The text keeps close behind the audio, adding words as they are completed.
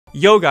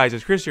Yo guys,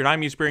 it's Chris here and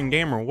I'm Spearing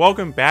Gamer.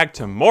 Welcome back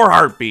to more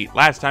Heartbeat.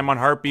 Last time on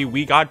Heartbeat,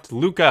 we got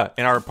Luca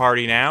in our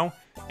party now,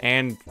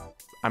 and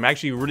I'm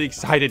actually really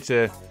excited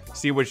to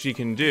see what she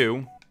can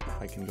do.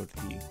 If I can go to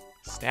the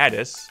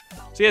status.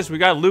 So yes, we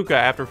got Luca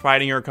after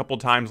fighting her a couple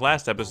times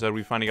last episode.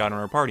 We finally got her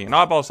in our party. An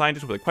oddball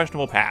scientist with a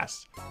questionable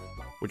past,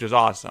 which is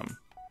awesome.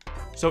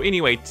 So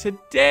anyway,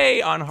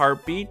 today on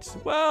Heartbeat,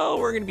 well,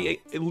 we're going to be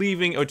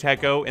leaving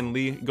Otecho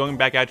and going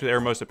back out to the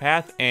Aramosa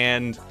Path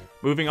and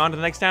moving on to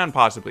the next town,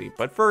 possibly.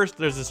 But first,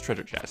 there's this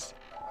treasure chest.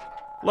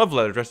 Love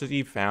letter address that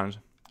Eve found.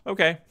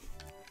 Okay.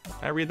 Can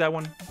I read that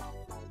one?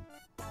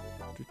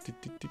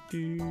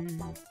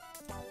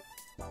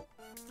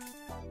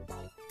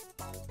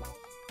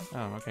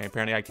 Oh, okay.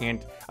 Apparently I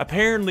can't.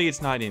 Apparently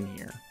it's not in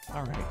here.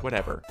 Alright,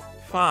 whatever.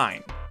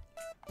 Fine.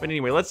 But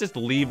anyway, let's just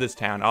leave this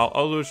town.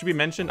 Although it should be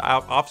mentioned,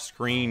 off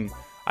screen,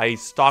 I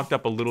stocked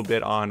up a little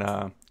bit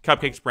on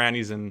cupcakes,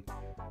 brownies, and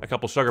a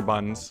couple sugar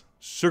buns.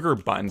 Sugar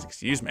buns,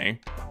 excuse me.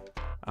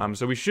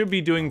 So we should be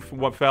doing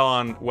what fell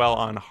on well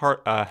on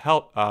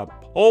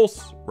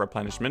pulse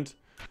replenishment.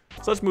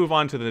 So let's move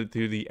on to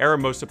the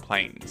Aramosa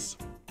Plains.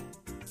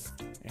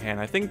 And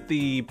I think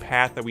the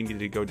path that we needed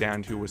to go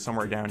down to was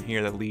somewhere down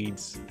here that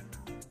leads.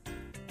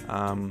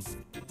 I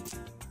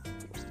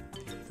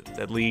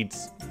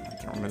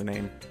can't remember the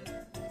name.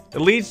 It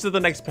leads to the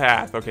next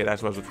path. Okay,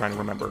 that's what I was trying to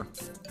remember.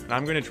 And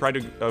I'm going to try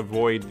to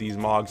avoid these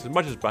mogs as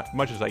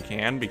much as I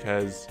can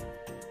because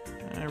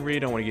I really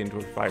don't want to get into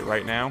a fight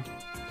right now.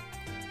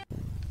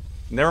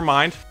 Never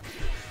mind.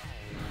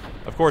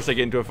 Of course I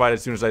get into a fight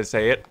as soon as I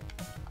say it.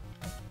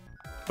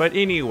 But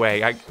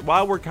anyway,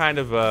 while we're kind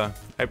of, I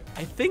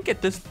think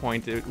at this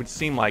point, it would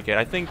seem like it.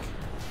 I think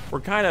we're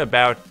kind of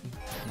about,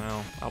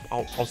 well,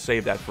 I'll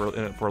save that for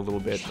a little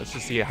bit. Let's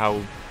just see how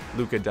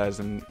Luca does,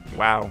 and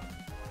wow.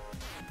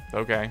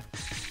 Okay.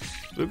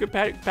 Luca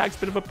packs a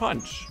bit of a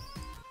punch.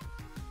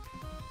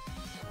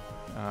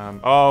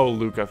 Oh,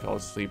 Luca fell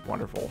asleep.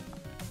 Wonderful.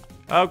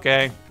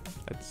 Okay.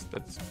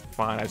 That's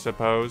fine, I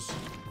suppose.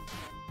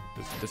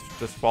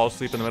 Just fall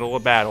asleep in the middle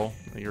of a battle.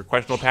 Your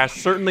questionable past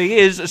certainly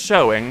is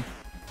showing.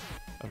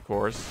 Of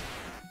course.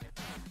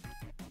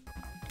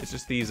 It's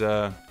just these,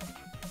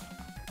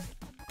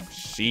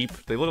 sheep.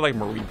 They look like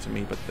Marie to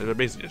me, but they're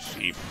basically just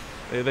sheep.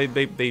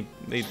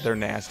 They're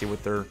nasty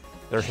with their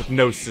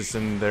hypnosis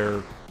and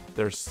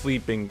their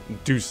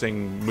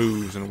sleeping-inducing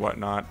moves and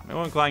whatnot.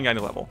 Oh, and Klein got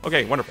any level.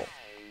 Okay, wonderful.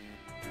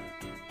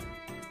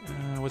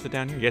 Was it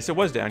down here? Yes, it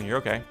was down here.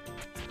 Okay.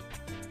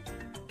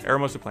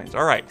 Aramosa Plains.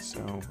 All right. So,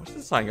 what's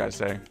this sign got to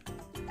say?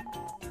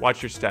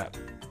 Watch your step.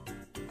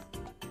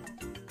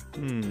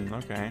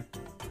 Okay.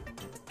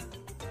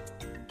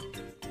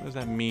 What does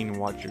that mean,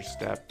 watch your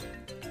step?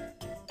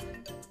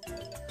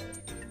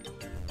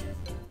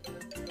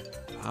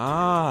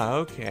 Ah,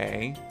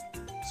 okay.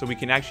 So we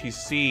can actually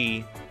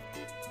see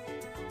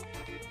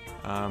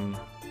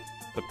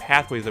the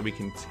pathways that we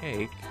can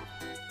take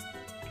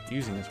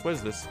using this. What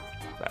is this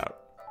about?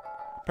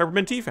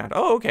 Peppermint tea found.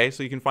 Oh, okay.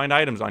 So you can find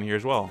items on here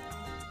as well.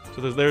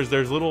 So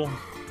there's little. I'm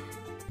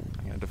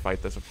gonna have to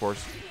fight this, of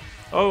course.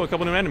 Oh, a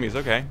couple new enemies.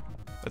 Okay,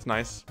 that's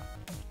nice.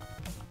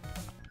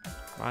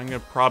 I'm gonna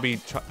probably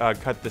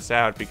cut this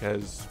out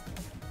because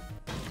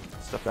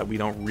stuff that we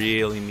don't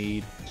really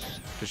need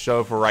to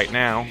show for right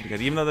now.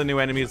 Because even though the new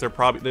enemies, they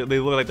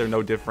look like they're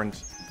no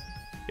different.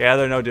 Yeah,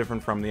 they're no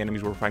different from the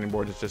enemies we're fighting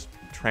board. It's just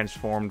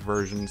transformed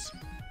versions.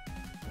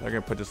 They're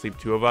gonna put to sleep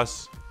 2 of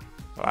us.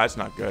 Oh, that's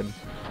not good.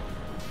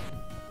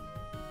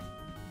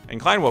 And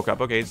Klein woke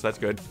up. Okay, so that's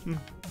good.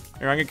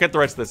 Here, I'm gonna cut the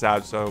rest of this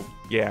out. So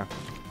yeah.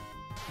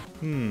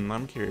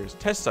 I'm curious.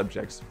 Test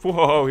subjects.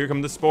 Whoa! Here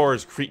come the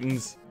spores,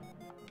 cretins.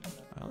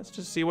 Let's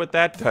just see what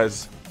that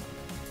does.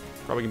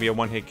 Probably gonna be a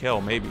one-hit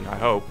kill, maybe. I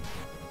hope.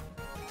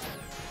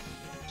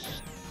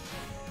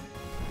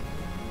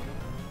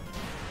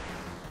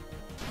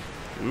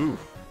 Ooh,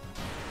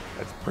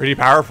 that's pretty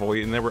powerful.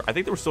 And I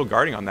think they were still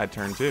guarding on that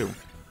turn too,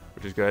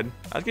 which is good.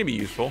 That's gonna be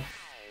useful.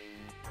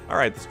 All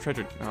right, this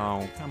treasure.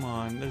 Oh, come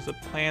on. There's a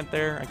plant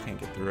there. I can't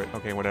get through it.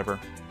 Okay, whatever.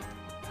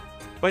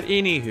 But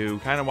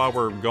anywho, kind of while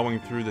we're going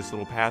through this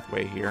little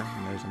pathway here,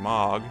 and there's a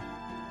mog.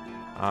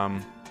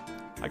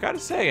 I gotta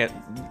say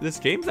this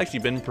game's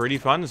actually been pretty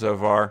fun so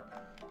far.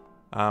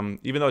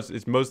 Even though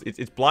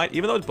it's blind,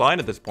 even though it's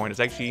blind at this point, it's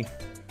actually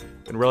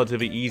been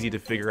relatively easy to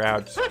figure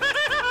out,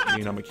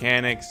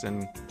 mechanics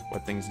and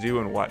what things do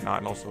and whatnot,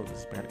 and also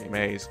this apparently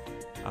maze.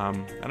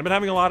 And I've been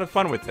having a lot of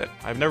fun with it.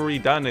 I've never really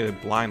done a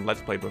blind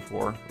Let's Play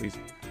before, at least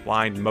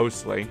blind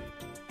mostly.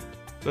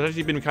 So it's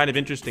actually been kind of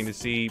interesting to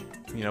see,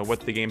 what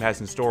the game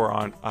has in store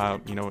on,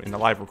 in the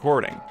live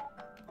recording.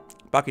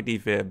 Bucket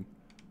defib.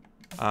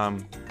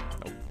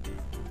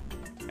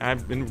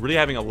 I've been really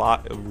having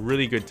a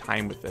really good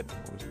time with it.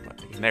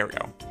 There we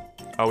go.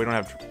 Oh, we don't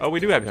have. Oh, we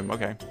do have him.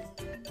 Okay.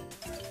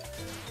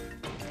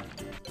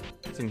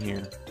 What's in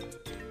here?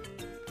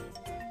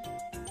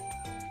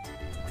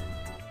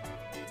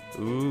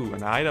 Ooh,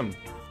 an item.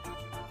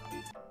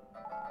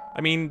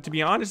 I mean, to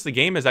be honest, the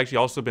game has actually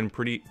also been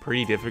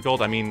pretty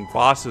difficult. I mean,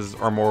 bosses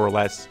are more or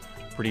less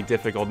pretty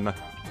difficult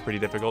pretty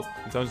difficult.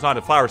 It's not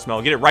a flower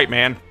smell. Get it right,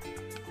 man.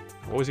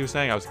 What was he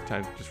saying? I was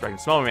kind of distracted.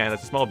 Smell man.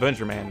 That's the smell of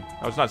Avenger Man.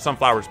 No, it's not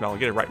sunflower smell.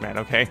 Get it right, man.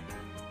 Okay.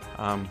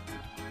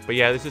 But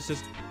yeah, this is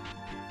just...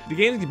 The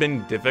game's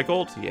been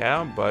difficult,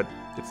 yeah, but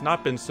it's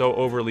not been so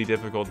overly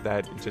difficult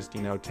that it just,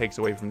 you know, takes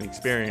away from the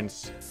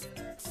experience.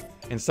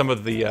 And some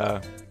of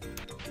the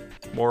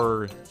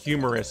more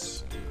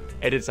humorous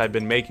edits I've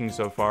been making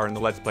so far in the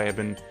Let's Play have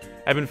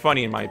been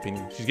funny in my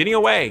opinion. She's getting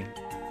away.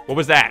 What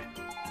was that?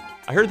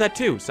 I heard that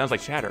too. Sounds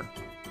like chatter.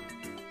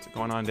 What's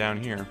going on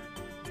down here?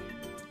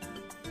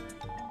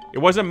 It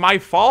wasn't my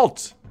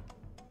fault.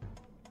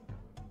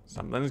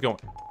 Something's going...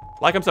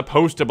 Like I'm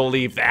supposed to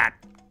believe that.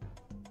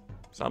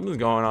 Something's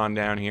going on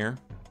down here.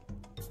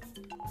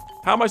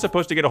 How am I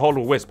supposed to get a hold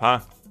of Wisp, huh?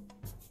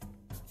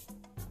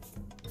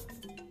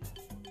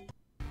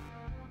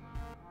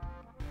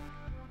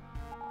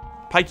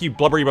 Pike, you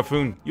blubbery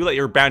buffoon. You let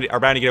our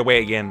bounty get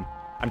away again.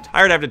 I'm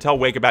tired of having to tell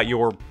Wake about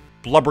your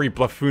blubbery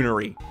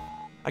buffoonery.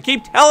 I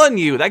keep telling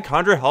you, that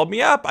conjurer held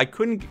me up. I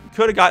could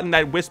have gotten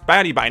that Wisp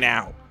bounty by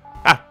now.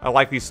 Ah, a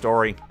likely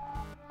story.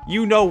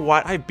 You know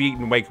what? I've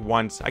beaten Wake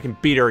once. I can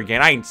beat her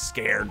again. I ain't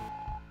scared.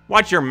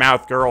 Watch your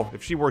mouth, girl.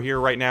 If she were here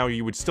right now,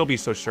 you would still be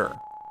so sure.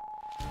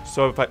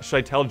 So should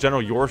I tell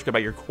General Yorsk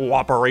about your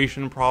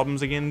cooperation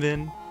problems again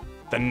then?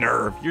 The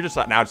nerve. You're just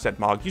an outset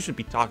Mog. You shouldn't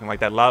be talking like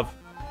that, love.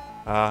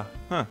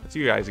 It's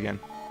you guys again.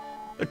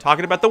 They're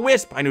talking about the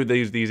Wisp. I knew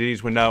these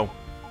idiots would know.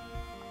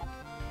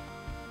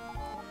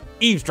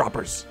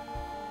 Eavesdroppers.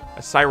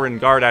 A siren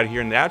guard out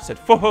here in the outset.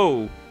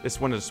 Fo-ho! This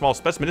one is a small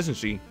specimen, isn't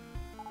she?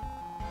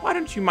 Why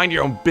don't you mind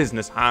your own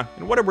business, huh?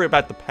 And what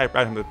about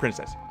the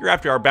princess? You're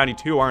after our bounty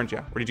too, aren't you?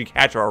 Or did you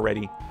catch her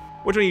already?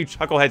 Which one of you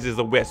chuckleheads is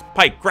the Wisp?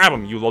 Pike, grab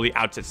him, you lowly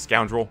outset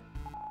scoundrel.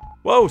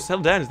 Whoa,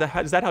 settle down. Is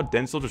that how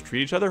den soldiers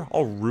treat each other?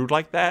 All rude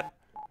like that?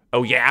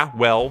 Oh yeah?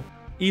 Well,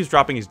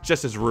 eavesdropping is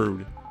just as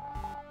rude.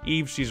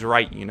 Eve, she's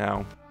right, you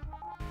know.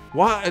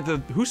 What?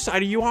 Whose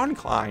side are you on,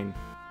 Klein?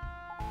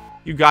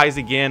 You guys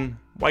again?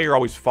 Why you're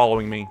always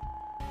following me?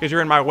 Because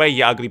you're in my way,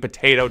 you ugly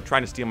potato,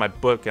 trying to steal my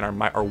book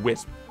and our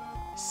Wisp.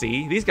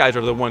 See? These guys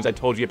are the ones I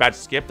told you about,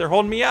 Skip. They're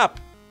holding me up.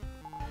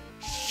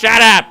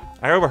 Shut up!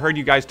 I overheard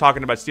you guys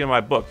talking about stealing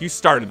my book. You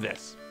started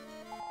this.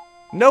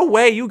 No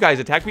way, you guys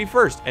attacked me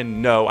first.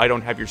 And no, I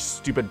don't have your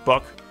stupid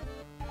book.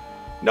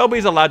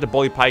 Nobody's allowed to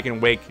bully Pike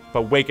and Wake,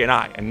 but Wake and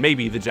I, and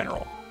maybe the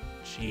General.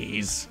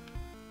 Jeez.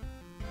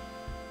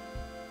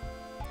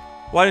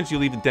 Why didn't you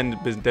leave the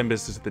den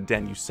business at the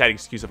den, you sad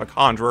excuse of a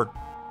conjurer?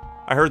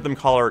 I heard them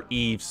call her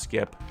Eve,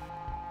 Skip.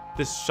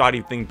 This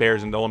shoddy thing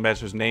bears an old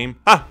master's name.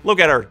 Ah, look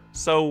at her.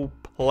 So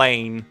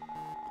plain.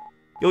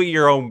 You'll eat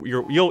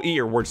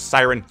your words,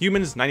 siren.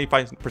 Humans,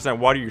 95%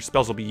 water, your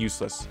spells will be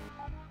useless.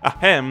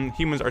 Ahem,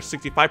 humans are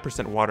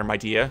 65% water, my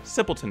dear.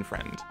 Simpleton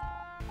friend.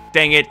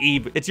 Dang it,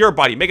 Eve. It's your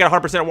body. Make it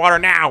 100% water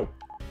now.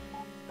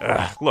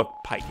 Ugh, look,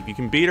 Pike, if you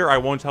can beat her, I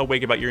won't tell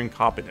Wake about your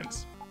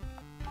incompetence.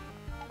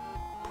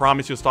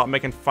 Promise you'll stop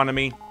making fun of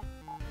me?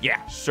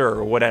 Yeah,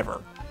 sure,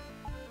 whatever.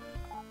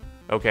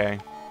 Okay.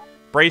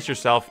 Brace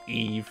yourself,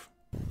 Eve.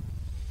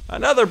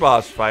 Another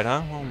boss fight,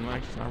 huh? Well,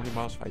 actually, it's not really a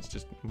boss fight. It's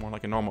just more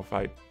like a normal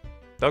fight.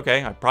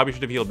 Okay, I probably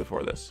should have healed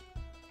before this.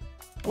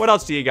 What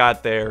else do you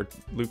got there,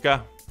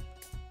 Luca?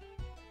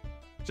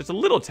 Just a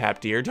little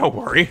tap, dear. Don't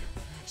worry.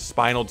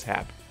 Spinal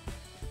tap.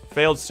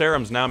 Failed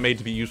serums now made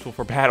to be useful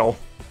for battle.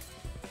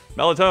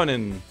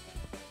 Melatonin.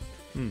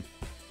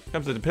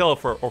 Comes with a pill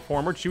or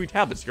form or chewy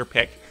tablets. Your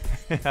pick.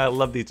 I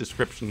love these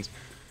descriptions.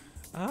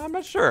 I'm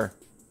not sure.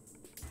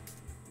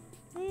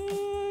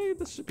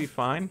 This should be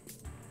fine.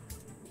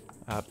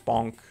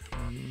 Bonk.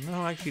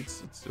 No, actually,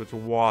 it's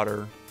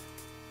water.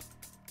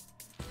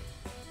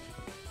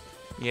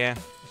 Yeah, it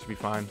should be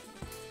fine.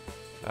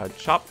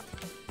 Chop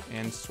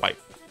and swipe.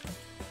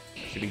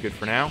 Should be good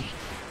for now.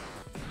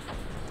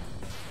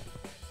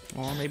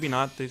 Or maybe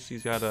not.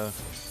 He's got a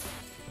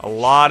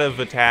lot of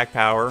attack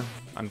power,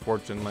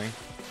 unfortunately.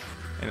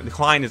 And the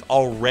Klein is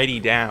already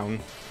down.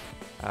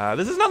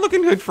 This is not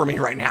looking good for me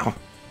right now.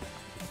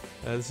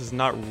 This is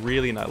not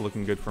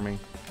looking good for me.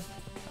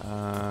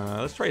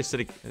 Let's try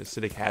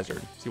acidic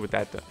hazard. See what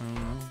that does.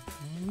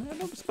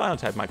 No, spinal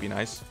tap might be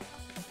nice.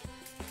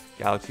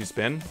 Galaxy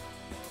spin.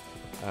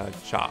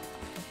 Chop.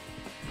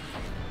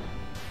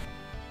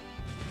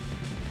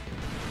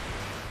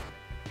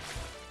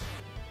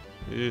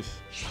 Ugh.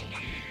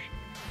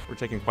 We're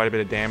taking quite a bit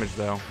of damage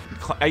though.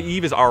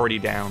 Eve is already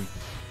down.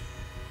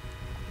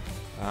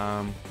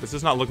 This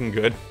is not looking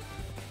good.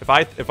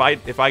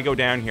 If I go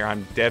down here,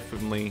 I'm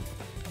definitely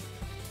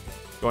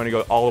going to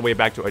go all the way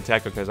back to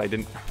Otecho because I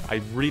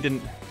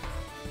didn't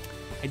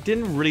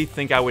really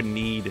think I would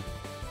need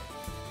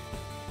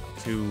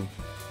to.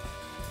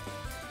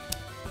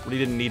 Really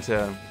didn't need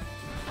to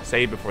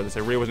save before this.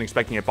 I really wasn't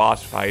expecting a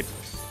boss fight.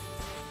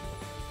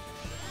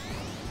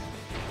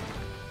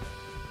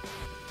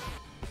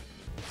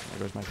 There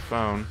goes my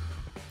phone,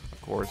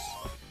 of course.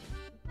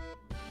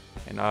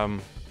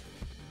 And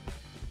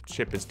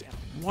chip is down.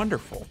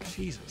 Wonderful.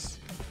 Jesus.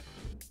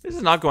 This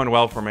is not going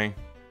well for me.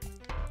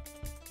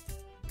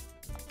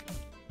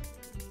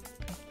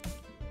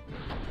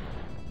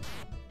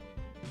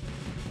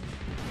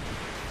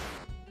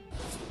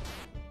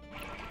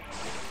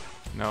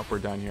 Nope, we're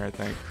done here, I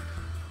think.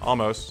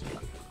 Almost.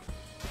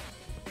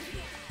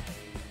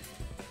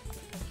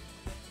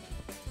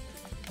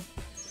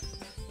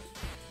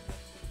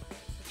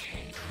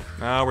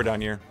 No, we're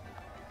done here.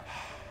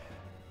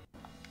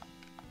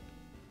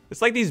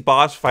 It's like these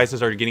boss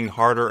fights are getting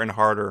harder and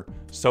harder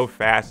so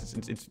fast.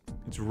 It's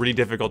really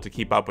difficult to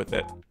keep up with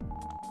it.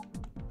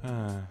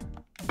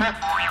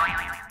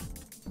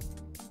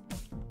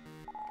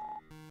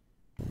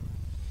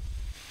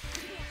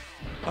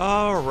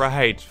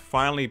 Alright,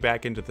 finally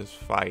back into this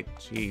fight.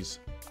 Jeez.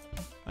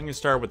 I'm gonna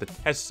start with the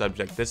test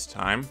subject this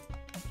time.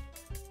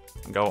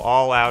 And go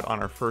all out on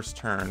our first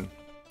turn.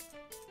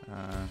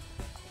 I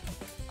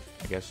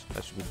guess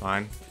that should be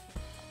fine.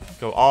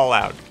 Go all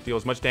out. Deal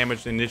as much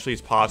damage initially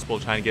as possible,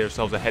 trying to get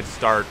ourselves a head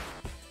start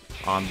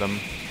on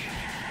them.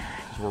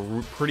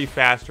 We're pretty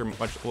fast, or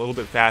a little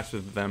bit faster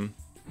than them,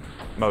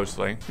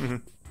 mostly.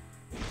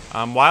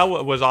 While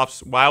I was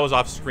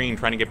off screen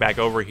trying to get back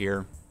over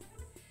here,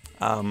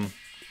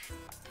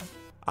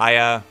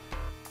 I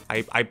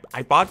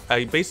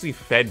basically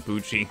fed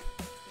Bucci,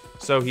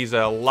 so he's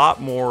a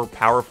lot more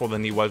powerful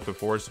than he was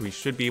before. So he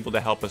should be able to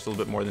help us a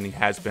little bit more than he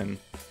has been.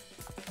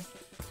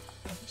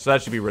 So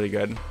that should be really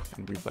good.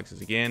 And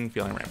reflexes again,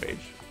 feeling rampage.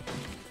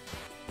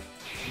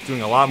 He's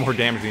doing a lot more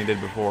damage than he did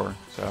before.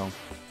 So,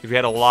 because we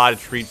had a lot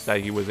of treats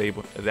that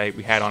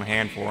we had on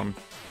hand for him.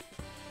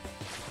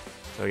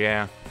 So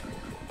yeah.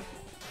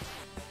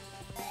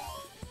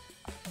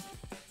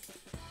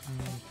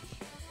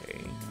 Okay,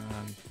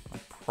 I'm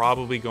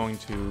probably going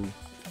to,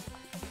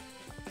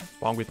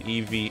 along with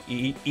Eve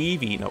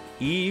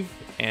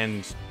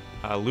and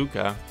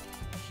Luca,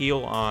 heal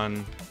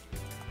on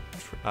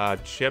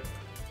Chip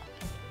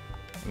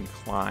and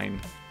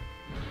Klein.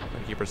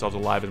 Keep ourselves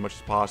alive as much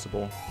as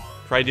possible.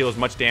 Try to deal as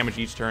much damage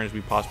each turn as we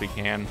possibly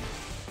can.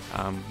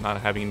 Not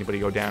having anybody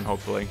go down,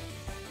 hopefully.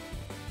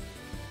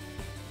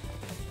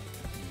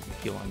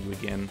 Heal on you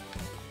again.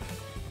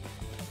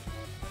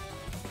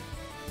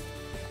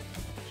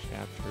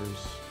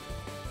 Chapters.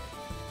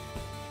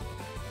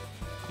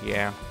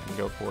 Yeah,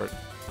 go for it.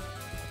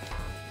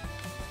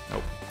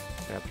 Nope.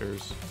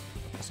 Chapters.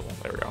 Missile.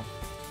 There we go.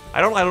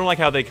 I don't like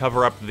how they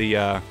cover up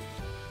the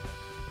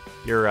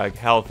your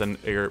health and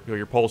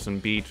your pulse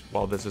and beat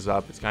while this is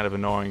up. It's kind of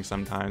annoying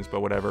sometimes, but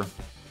whatever.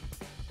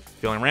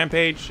 Feeling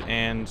rampage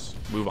and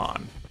move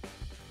on.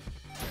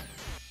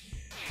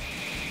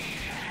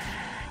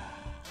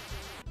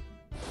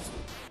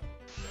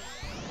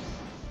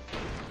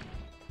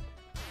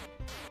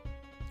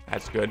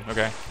 That's good.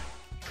 Okay.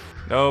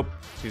 Nope.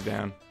 She's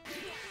down.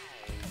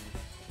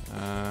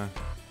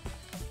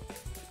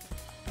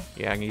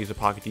 Yeah, I'm gonna use a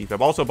pocket defib.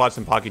 I've also bought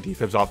some pocket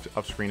defibs off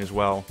screen as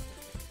well.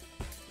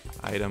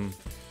 Item.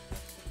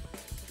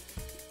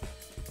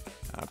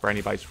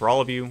 Brandy bites for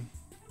all of you.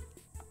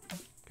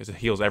 Because it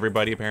heals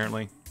everybody,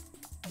 apparently.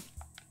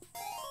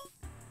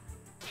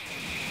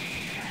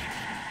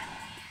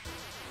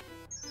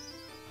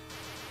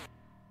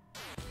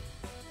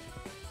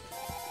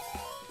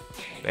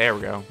 There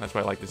we go. That's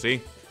what I like to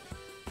see.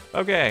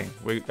 Okay,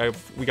 we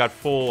got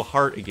full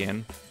heart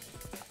again.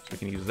 So we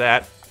can use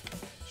that.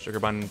 Sugar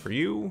bun for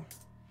you.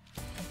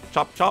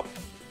 Chop, chop.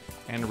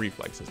 And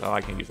reflexes. Oh, I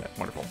can use that.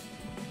 Wonderful.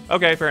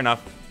 Okay, fair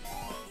enough.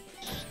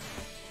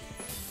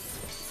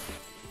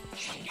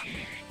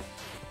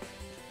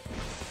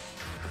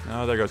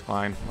 Oh, there goes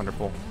Klein.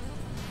 Wonderful.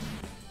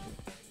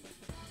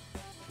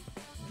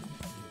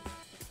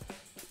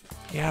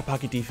 Yeah,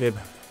 pocket defib.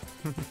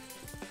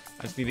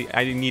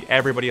 I need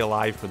everybody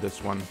alive for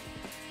this one.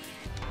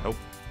 Nope.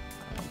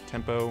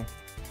 Tempo.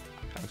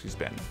 Actually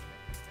spin.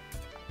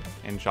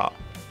 And chop.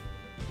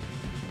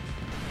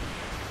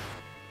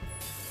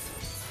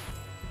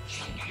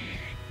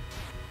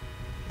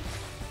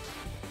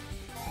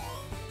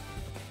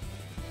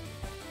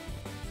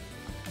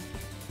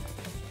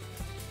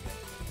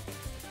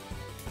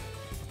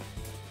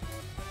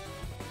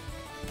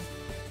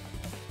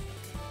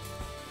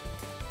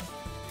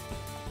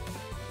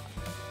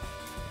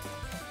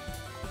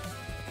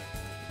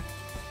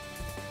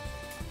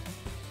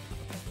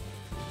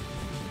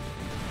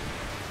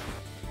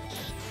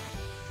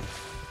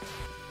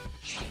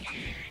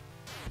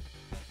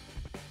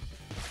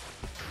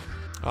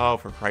 Oh,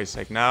 for Christ's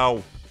sake,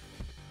 no.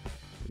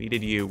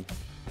 Needed you.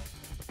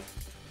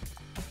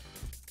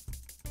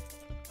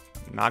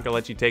 I'm not gonna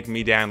let you take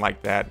me down like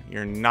that.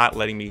 You're not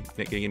getting me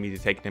to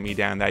take me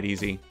down that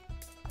easy.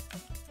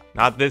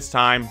 Not this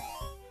time.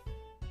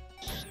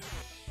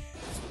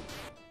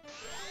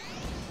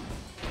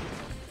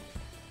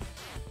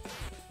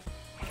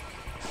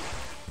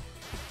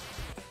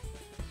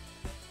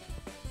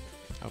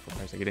 Oh, for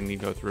Christ's sake, I didn't need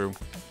to go through.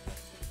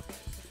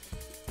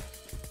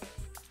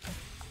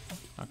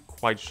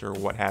 Quite sure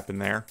what happened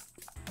there.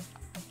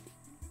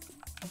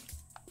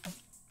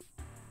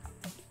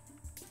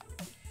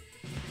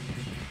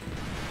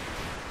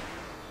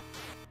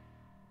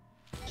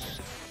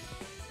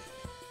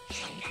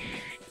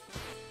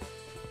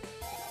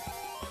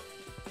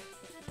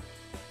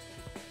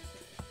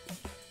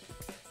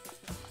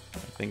 I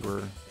think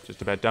we're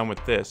just about done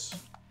with this.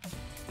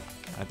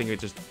 I think we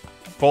just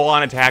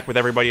full-on attack with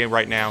everybody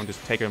right now and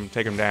just take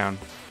him down.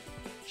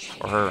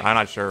 Or her, I'm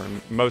not sure.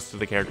 Most of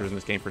the characters in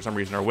this game, for some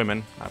reason, are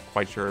women. Not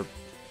quite sure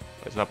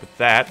what's up with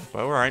that,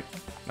 but alright.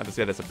 Not to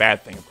say that's a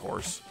bad thing, of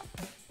course.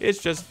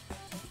 It's just,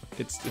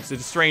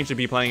 it's strange to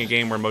be playing a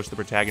game where most of the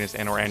protagonists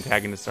and or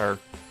antagonists are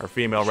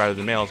female rather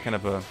than male. It's kind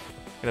of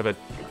a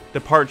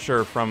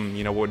departure from,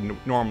 you know, what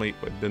normally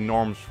the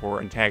norms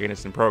for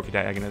antagonists and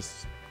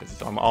protagonists.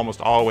 It's almost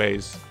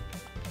always,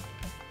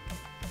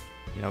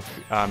 you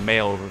know,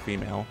 male over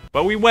female.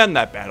 But we won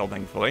that battle,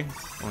 thankfully.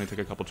 Only took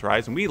a couple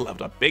tries, and we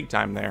leveled up big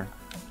time there.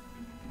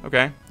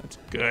 Okay, that's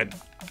good.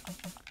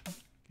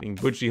 Getting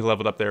Butchie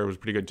leveled up there was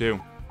pretty good, too.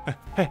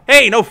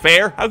 Hey, no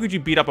fair! How could you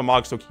beat up a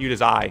Mog so cute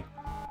as I?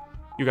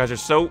 You guys are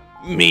so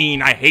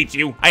mean. I hate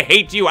you. I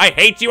hate you. I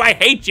hate you. I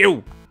hate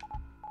you!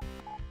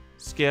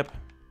 Skip.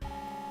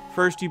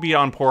 First you beat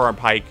on poor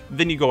Pike,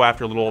 then you go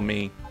after little old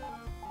me.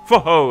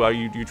 Ho-ho!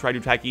 You try to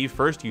attack Eve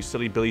first, you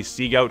silly Billy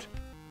Seagoat?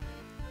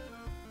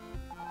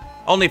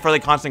 Only for the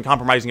constant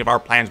compromising of our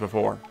plans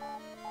before.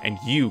 And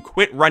you,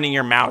 quit running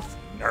your mouth,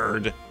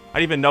 nerd. I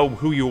don't even know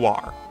who you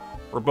are.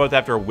 We're both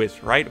after a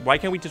wisp, right? Why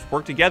can't we just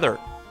work together?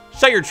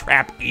 Shut your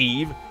trap,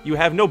 Eve. You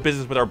have no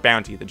business with our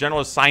bounty. The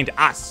general assigned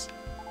us.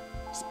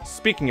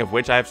 Speaking of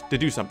which, I have to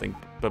do something.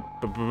 But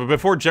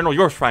before General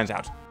York finds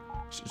out,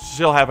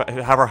 she'll have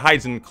our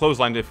hides and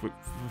clothesline if we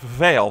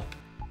fail.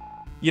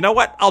 You know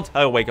what? I'll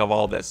tell Wake of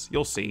all this.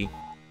 You'll see.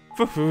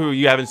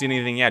 You haven't seen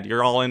anything yet.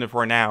 You're all in it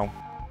for now.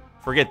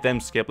 Forget them,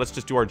 Skip. Let's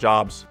just do our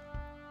jobs.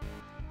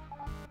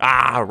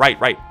 Ah,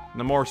 right.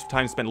 The more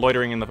time spent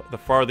loitering, and the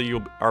farther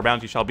our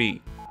bounty shall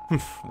be.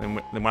 Then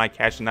when I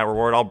cash in that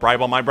reward, I'll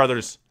bribe all my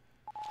brothers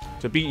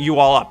to beat you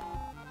all up.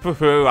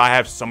 I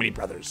have so many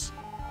brothers.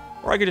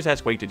 Or I could just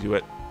ask Wake to do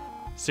it.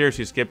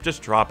 Seriously, Skip,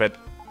 just drop it.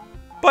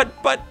 But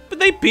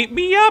they beat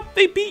me up.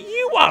 They beat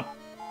you up.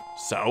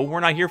 So we're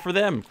not here for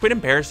them. Quit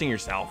embarrassing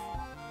yourself.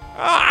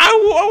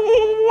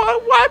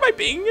 Why am I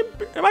being?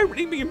 Am I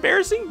really being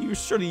embarrassing?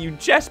 You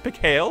jest,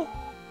 Pikale.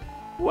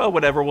 Well,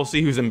 whatever. We'll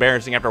see who's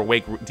embarrassing after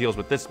Wake deals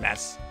with this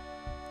mess.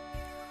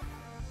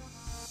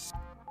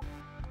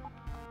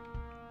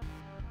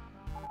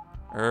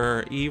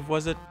 Eve,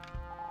 was it?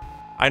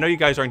 I know you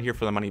guys aren't here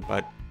for the money,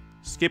 but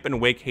Skip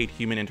and Wake hate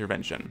human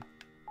intervention.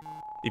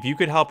 If you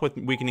could help with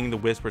weakening the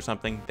Wisp or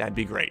something, that'd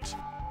be great.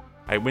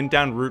 I went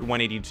down Route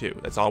 182.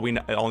 That's all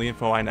the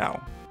info I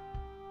know.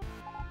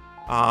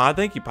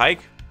 Thank you,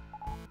 Pike.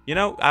 You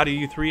know, out of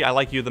you three, I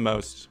like you the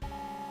most.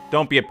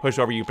 Don't be a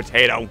pushover, you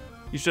potato.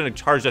 You shouldn't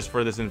have charged us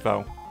for this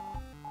info.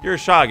 You're a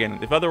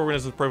Shogun. If other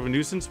organisms prove a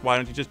nuisance, why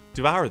don't you just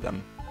devour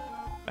them?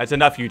 That's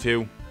enough, you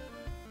two.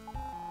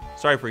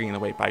 Sorry for getting in the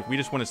way, Pike. We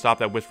just want to stop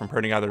that Wisp from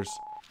hurting others.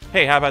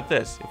 Hey, how about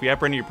this? If we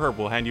apprehend your perp,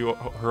 we'll hand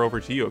her over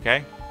to you,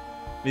 okay?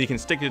 Then you can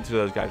stick it to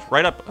those guys.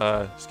 Right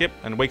up, Skip,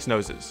 and Wake's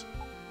noses.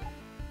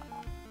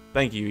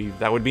 Thank you, Eve.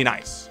 That would be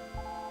nice.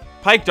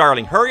 Pike,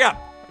 darling, hurry up!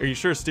 Are you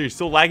sure you're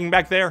still lagging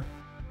back there?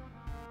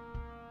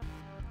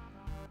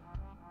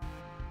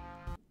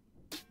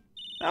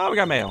 Oh, we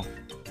got mail.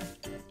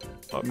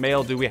 What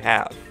mail do we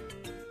have?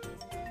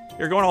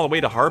 You're going all the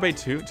way to Harbay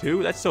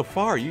too? That's so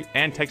far.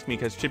 And text me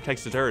because Chip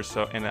texted her.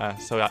 So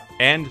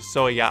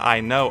yeah,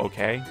 I know.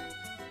 Okay.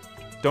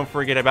 Don't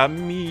forget about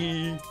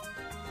me.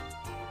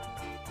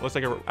 Looks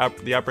like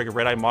the outbreak of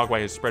red-eye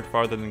mogwai has spread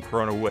farther than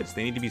Corona Woods.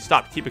 They need to be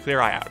stopped. Keep a clear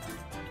eye out.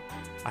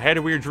 I had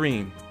a weird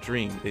dream.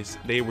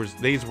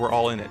 These were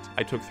all in it.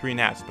 I took 3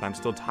 naps, but I'm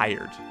still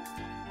tired.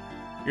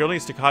 You're only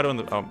staccato in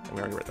the. Oh, we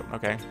already read that one.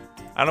 Okay.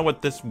 I don't know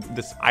what this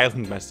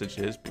island message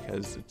is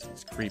because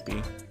it's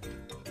creepy.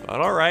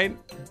 But all right.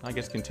 I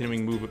guess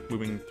continuing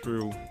moving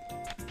through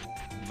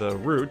the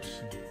route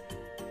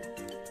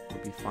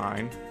would be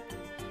fine.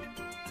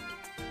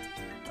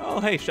 Oh,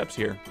 hey, Shep's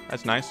here.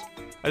 That's nice.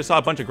 I just saw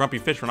a bunch of grumpy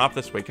fish run off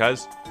this way,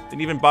 cuz.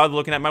 Didn't even bother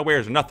looking at my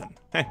wares or nothing.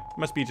 Heh,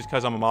 must be just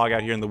cuz I'm a mog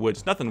out here in the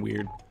woods. Nothing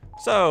weird.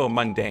 So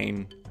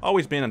mundane.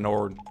 Always been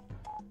ignored.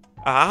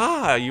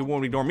 Ah, you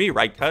won't ignore me,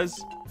 right, cuz?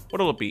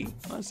 What'll it be?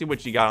 Let's see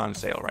what you got on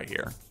sale right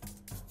here.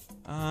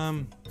 I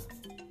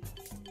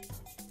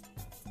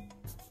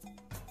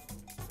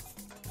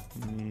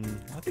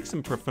think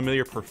some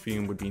familiar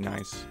perfume would be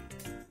nice.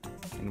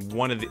 And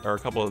a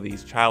couple of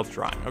these child's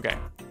drawing. Okay.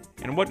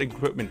 And what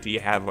equipment do you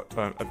have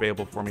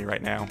available for me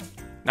right now?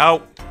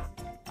 No.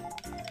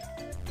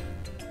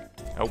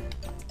 Nope.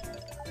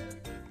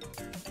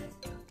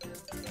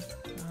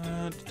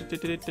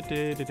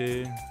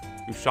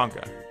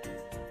 Ushanka.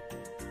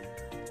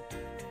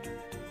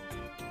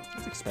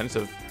 That's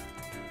expensive.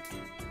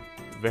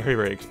 Very,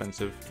 very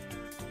expensive.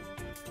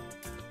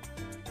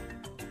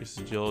 Increases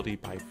agility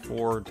by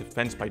 4,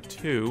 defense by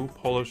 2,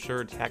 polo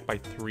shirt, attack by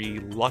 3,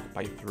 luck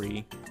by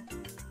 3.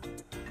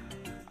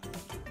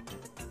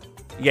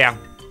 Yeah.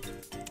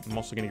 I'm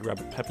also going to grab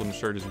a peplum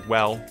shirt as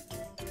well.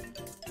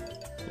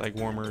 Leg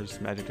warmers,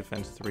 magic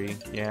defense 3.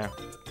 Yeah.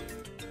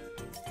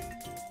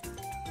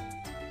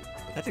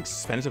 That's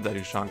expensive, that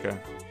Ushanka.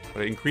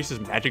 But it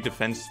increases magic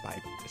defense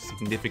by a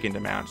significant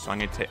amount, so I'm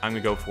gonna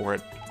go for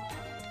it.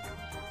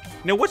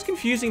 You know, what's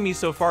confusing me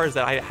so far is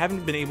that I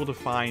haven't been able to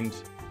find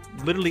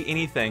literally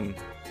anything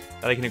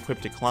that I can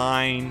equip to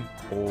Klein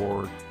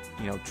or,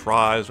 you know,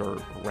 Troz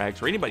or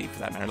Rex or anybody for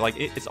that matter. Like,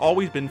 it's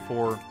always been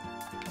for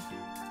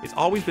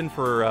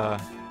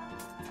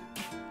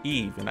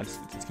Eve, and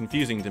it's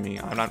confusing to me.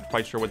 I'm not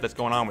quite sure what that's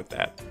going on with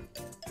that.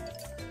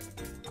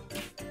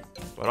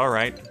 But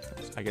alright,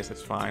 I guess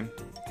that's fine.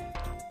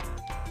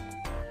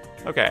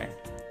 Okay,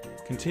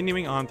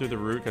 continuing on through the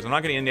route, because I'm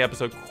not going to end the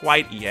episode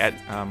quite yet,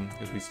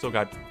 because we still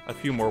got a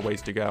few more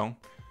ways to go.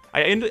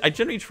 I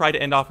generally try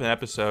to end off an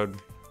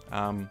episode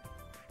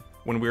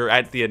when we're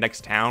at the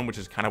next town, which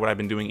is kind of what I've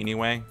been doing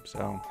anyway.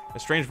 So, a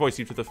strange voice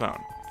speaks with the phone.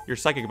 Your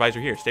psychic advisor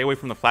here. Stay away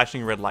from the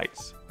flashing red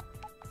lights.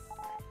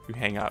 You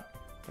hang up.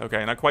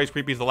 Okay, not quite as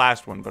creepy as the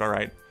last one, but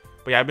alright.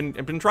 But yeah, I've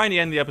been trying to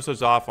end the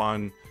episodes off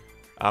on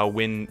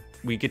when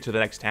we get to the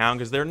next town,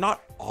 because they're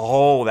not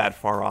all that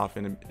far off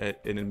in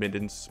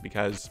Admittance,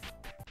 because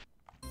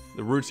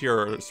the routes here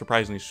are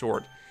surprisingly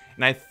short.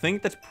 And I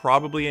think that's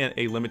probably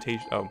a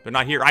limitation. Oh, they're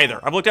not here either.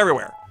 I've looked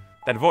everywhere.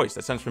 That voice,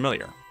 that sounds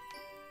familiar.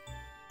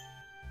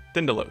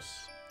 Tindalos.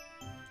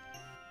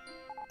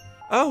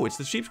 Oh, it's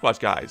the Sheep Squatch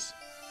guys.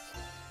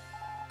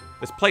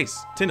 This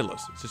place,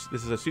 Tindalos.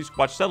 This is a Sheep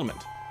Squatch settlement.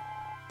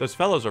 Those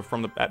fellows are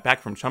from back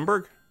from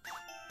Chumberg?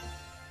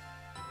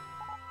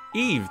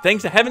 Eve,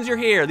 thanks to heavens you're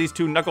here. These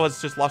two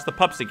knuckleheads just lost the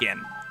pups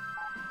again.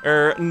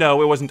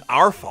 No, it wasn't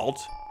our fault.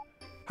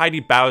 Heidi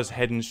bows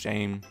head in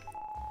shame.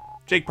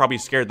 Jake probably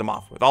scared them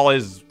off with all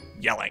his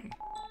yelling.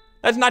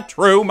 That's not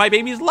true. My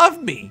babies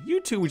loved me. You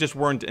two just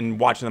weren't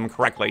watching them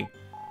correctly.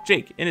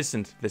 Jake,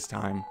 innocent this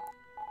time.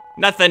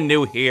 Nothing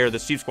new here. The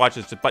Sheep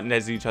Squatches just button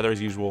heads at each other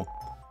as usual.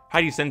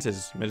 Heidi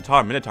senses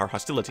Minotaur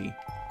hostility.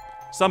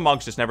 Some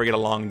monks just never get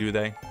along, do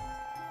they?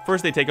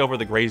 First they take over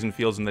the grazing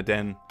fields in the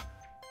den.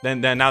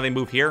 Then now they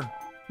move here?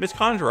 Miss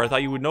Conjurer, I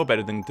thought you would know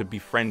better than to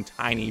befriend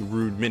tiny,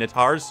 rude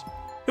Minotaurs.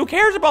 Who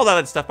cares about all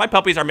that stuff? My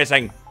puppies are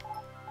missing.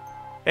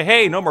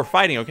 Hey, no more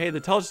fighting, okay?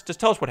 Just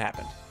tell us what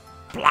happened.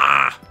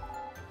 Blah!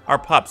 Our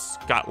pups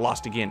got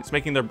lost again. It's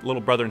making their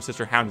little brother and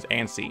sister hounds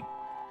antsy.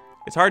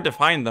 It's hard to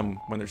find them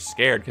when they're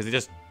scared, because they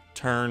just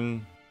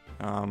turn,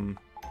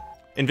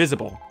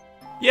 invisible.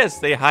 Yes,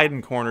 they hide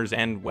in corners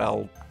and,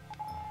 well,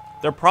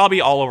 they're probably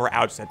all over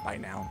Outset by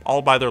now,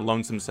 all by their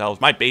lonesome selves.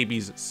 My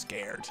baby's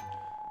scared.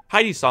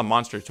 Heidi saw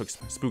monsters took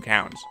spook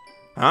hounds.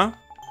 Huh?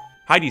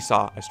 Heidi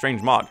saw a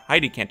strange mod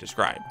Heidi can't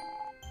describe.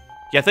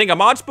 You think a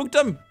mod spooked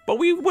him? But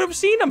we would have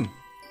seen him.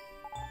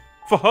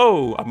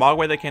 Ho-ho, a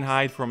mogwai that can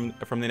hide from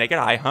the naked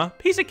eye, huh?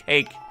 Piece of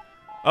cake.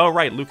 Oh,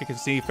 right, Luca can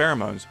see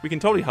pheromones. We can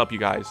totally help you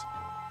guys.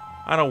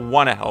 I don't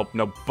want to help,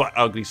 no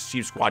butt-ugly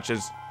sheep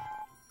squatches.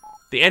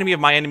 The enemy of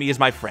my enemy is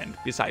my friend.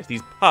 Besides,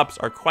 these pups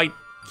are quite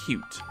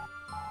cute.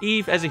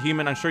 Eve, as a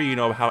human, I'm sure you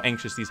know how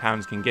anxious these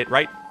hounds can get,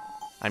 right?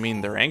 I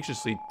mean, they're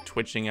anxiously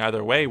twitching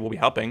either way. We'll be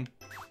helping.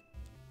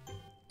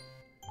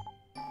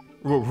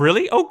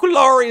 Really? Oh,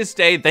 glorious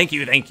day. Thank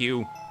you, thank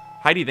you.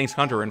 Heidi thanks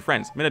Conjurer and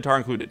friends, Minotaur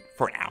included,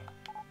 for now.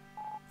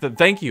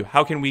 Thank you.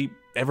 How can we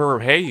ever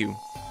repay you?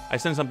 I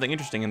sense something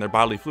interesting in their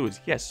bodily fluids.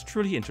 Yes,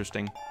 truly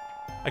interesting.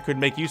 I could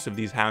make use of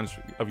these hounds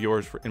of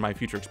yours in my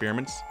future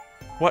experiments.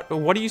 What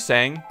are you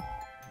saying?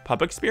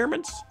 Pup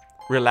experiments?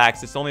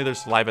 Relax, it's only their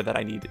saliva that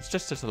I need. It's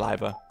just a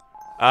saliva.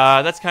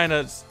 That's kind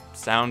of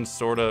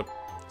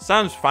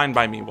sounds fine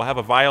by me. We'll have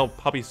a vile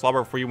puppy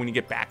slobber for you when you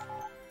get back.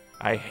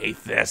 I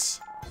hate this.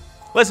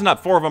 Listen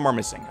up, 4 of them are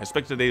missing. I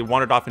suspect that they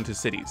wandered off into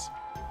cities.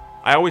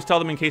 I always tell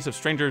them in case of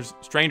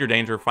stranger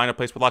danger, find a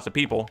place with lots of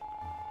people.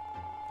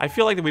 I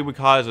feel like that we would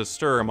cause a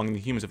stir among the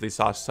humans if they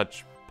saw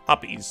such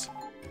puppies.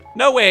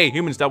 No way!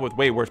 Humans dealt with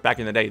way worse back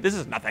in the day. This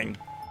is nothing.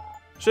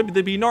 Should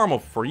be normal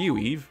for you,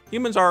 Eve.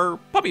 Humans are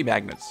puppy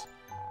magnets.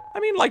 I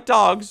mean, like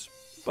dogs,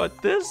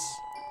 but this?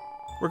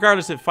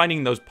 Regardless if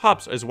finding those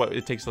pups is what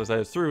it takes to let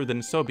us through,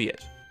 then so be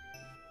it.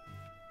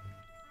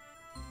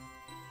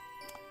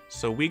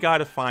 So we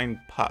gotta find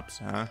pups,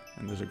 huh?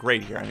 And there's a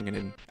grate here I'm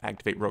gonna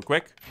activate real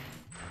quick.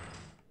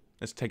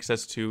 This takes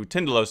us to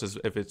Tindalos,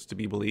 if it's to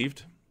be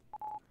believed.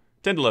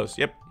 Tindalos,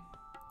 yep.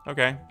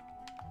 Okay.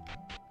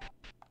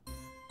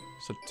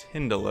 So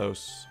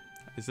Tindalos.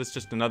 Is this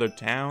just another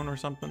town or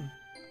something?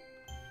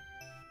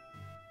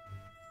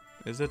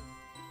 Is it?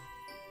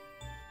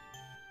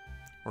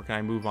 Or can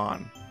I move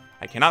on?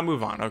 I cannot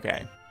move on,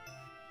 okay.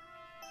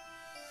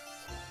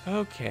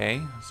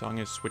 Okay, so I'm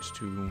gonna switch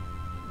to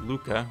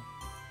Luca.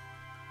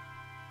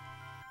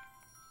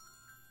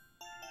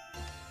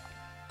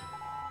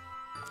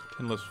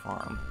 Tindalos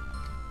Farm.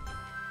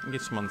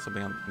 Get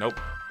something on, nope.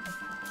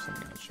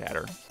 Something on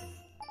chatter.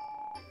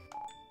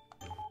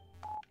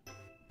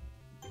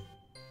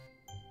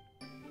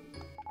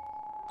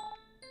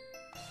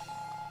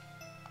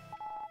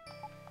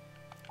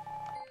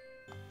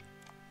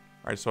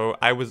 Alright, so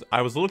I was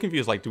a little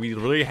confused. Like, do we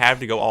really have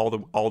to go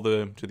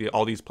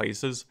all these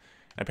places?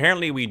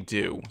 Apparently we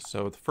do.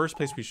 So the first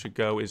place we should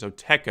go is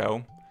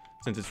Otecho,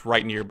 since it's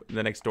right near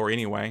the next door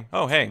anyway.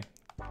 Oh, hey,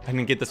 I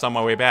can get this on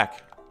my way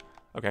back.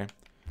 Okay,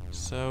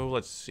 so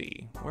let's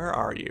see. Where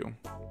are you?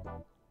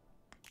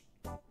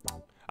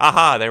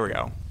 Aha, there we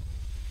go.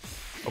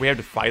 Oh, we have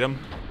to fight him?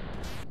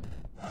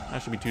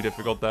 That should be too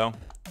difficult though.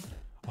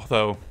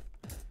 Although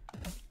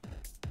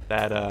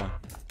that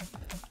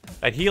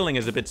healing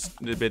is a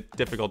bit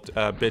difficult,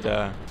 a bit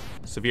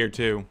severe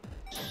too.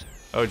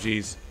 Oh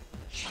geez.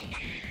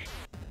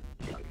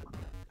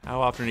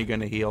 How often are you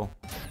gonna heal?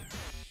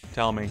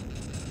 Tell me.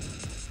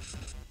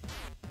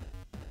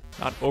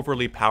 Not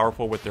overly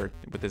powerful with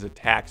his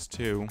attacks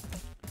too.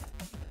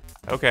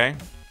 Okay.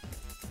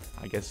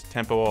 I guess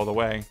tempo all the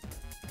way.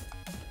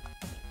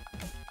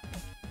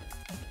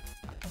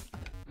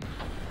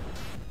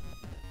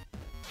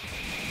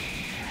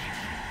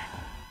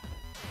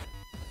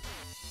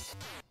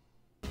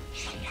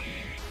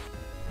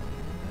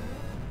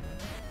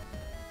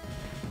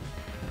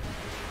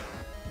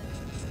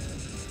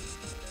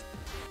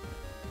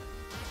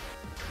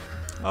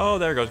 Oh,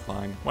 there goes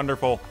Klein.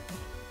 Wonderful.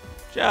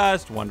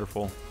 Just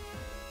wonderful.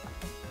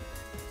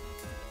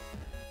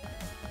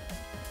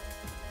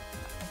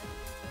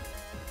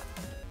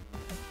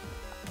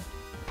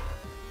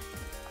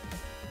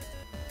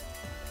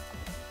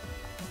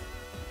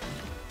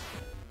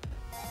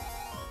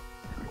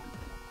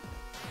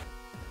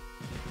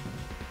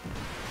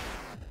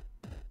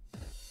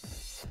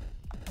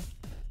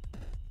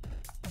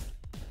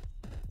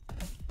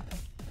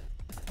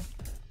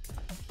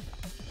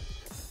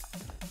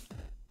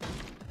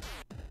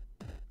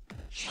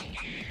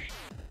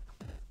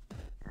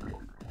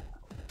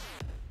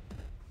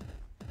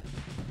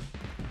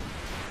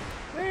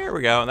 There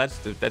we go.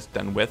 That's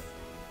done with.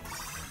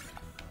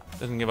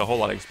 Doesn't give a whole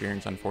lot of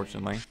experience,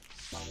 unfortunately.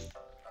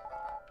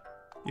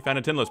 You found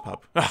a Tinless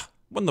pup. Ugh,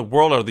 what in the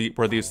world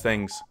were these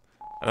things?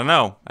 I don't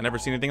know. I never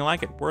seen anything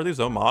like it. Where are these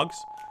Omogs?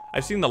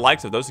 I've seen the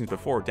likes of those things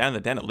before, down in the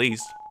den at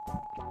least.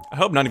 I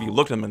hope none of you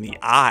looked them in the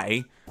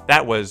eye.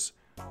 That was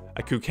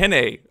a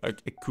Kunkenu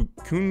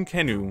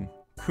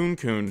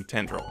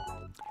tendril.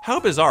 How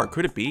bizarre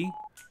could it be?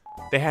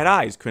 They had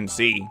eyes, couldn't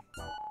see.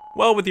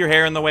 Well, with your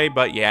hair in the way,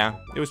 but yeah,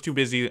 I was too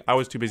busy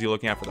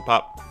looking out for the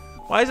pup.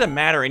 Why does it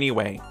matter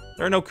anyway?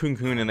 There are no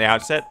Kunkun in the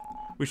outset.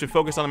 We should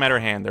focus on the matter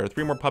at hand. There are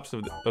 3 more pups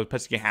of those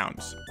pesky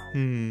hounds.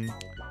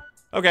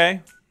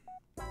 Okay.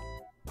 So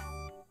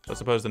I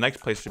suppose the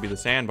next place should be the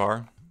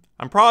sandbar.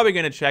 I'm probably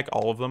gonna check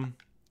all of them.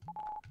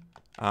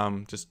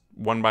 Just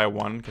one by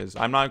one, because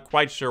I'm not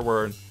quite sure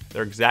where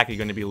they're exactly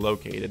going to be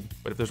located.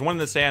 But if there's one in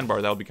the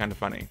sandbar, that would be kind of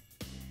funny.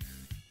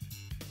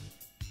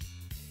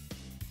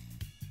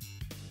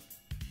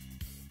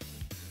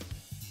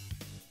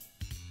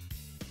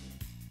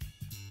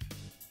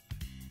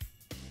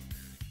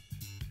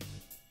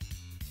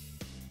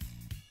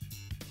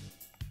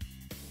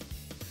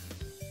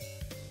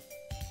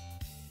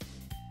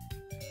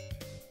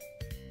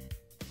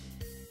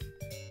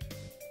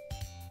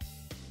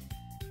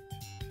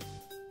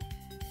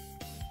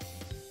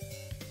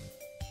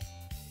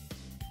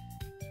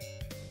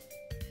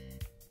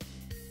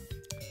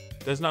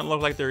 Does not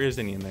look like there is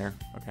any in there.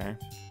 Okay.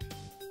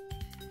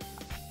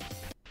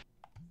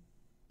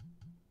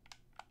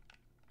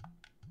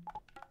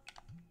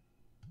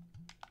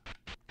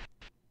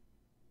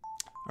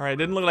 Alright, it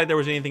didn't look like there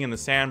was anything in the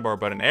sandbar,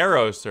 but an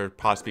arrow there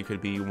possibly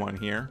could be one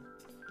here.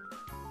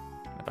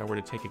 If I were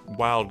to take a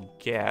wild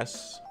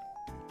guess.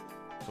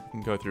 So we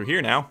can go through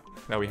here now.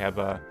 Now we have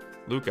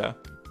Luca.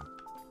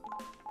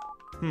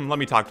 Let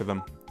me talk to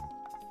them.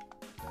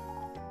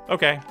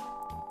 Okay.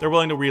 They're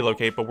willing to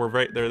relocate, but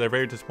they're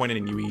very disappointed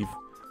in you, Eve.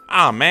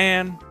 Ah,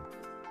 man.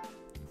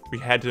 We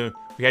had to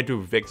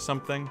evict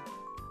something.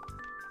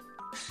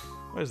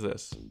 What is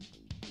this?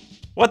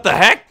 What the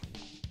heck?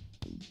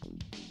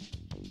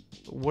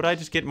 What'd I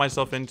just get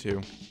myself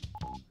into?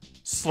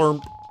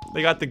 Slurp.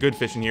 They got the good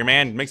fish in here,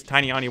 man. It makes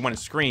Tiny Ani want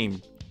to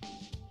scream.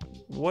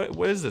 What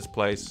is this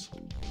place?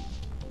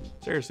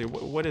 Seriously,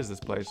 what is this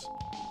place?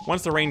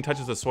 Once the rain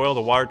touches the soil, the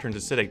water turns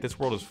acidic. This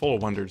world is full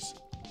of wonders.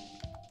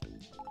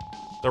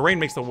 The rain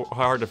makes it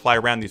hard to fly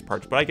around these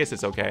parts, but I guess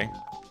it's okay.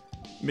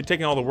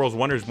 Taking all the world's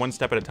wonders one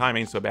step at a time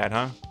ain't so bad,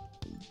 huh?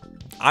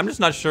 I'm just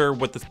not sure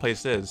what this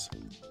place is.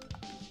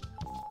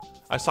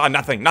 I saw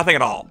nothing. Nothing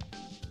at all.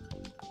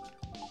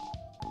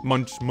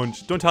 Munch,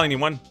 munch. Don't tell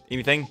anyone.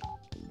 Anything.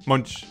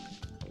 Munch.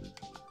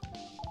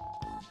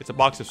 It's a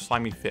box of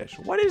slimy fish.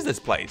 What is this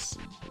place?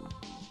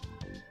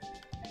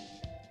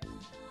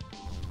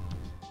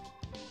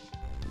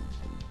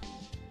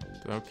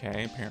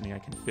 Okay, apparently I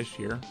can fish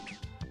here.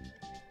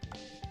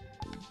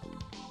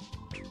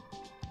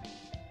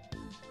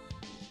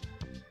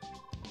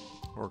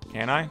 Or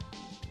can I?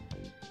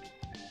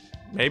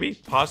 Maybe?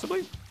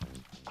 Possibly?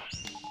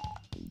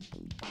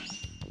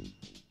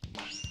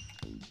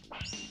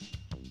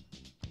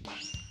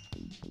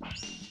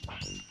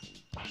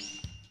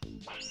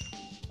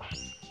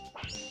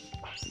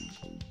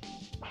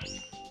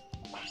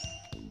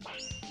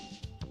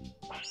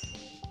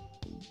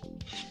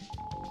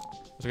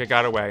 Looks like I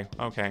got away.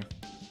 Okay.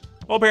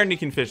 Well, apparently you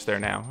can fish there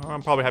now.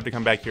 I'll probably have to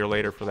come back here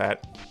later for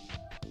that.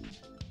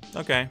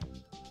 Okay.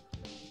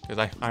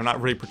 Because I'm not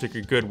really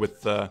particularly good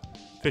with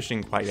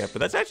fishing quite yet, but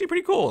that's actually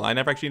pretty cool. I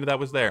never actually knew that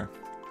was there.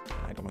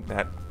 I don't want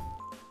that.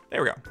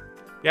 There we go.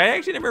 Yeah, I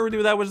actually never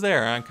knew that was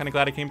there. I'm kind of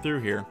glad I came through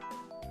here.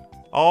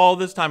 All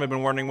this time I've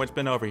been wondering what's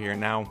been over here.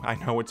 Now I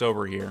know what's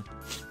over here.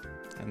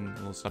 And a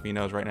little stuffy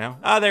nose right now.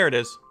 Ah, there it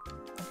is.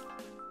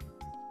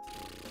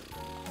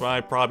 So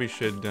I probably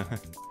should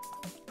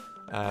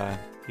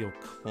heal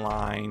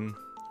Klein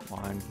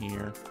while I'm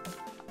here.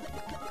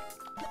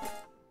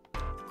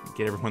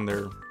 Get everyone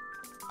their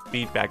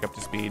feet back up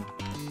to speed.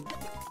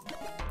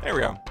 There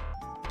we go.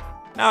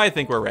 Now I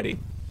think we're ready.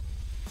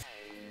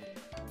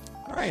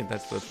 Alright,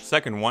 that's the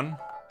second one.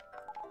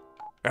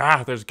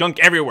 Ah, there's gunk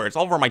everywhere. It's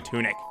all over my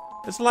tunic.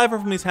 The saliva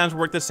from these hounds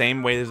work the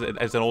same way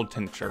as an old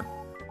tincture.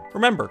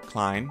 Remember,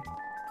 Klein.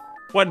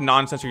 What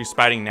nonsense are you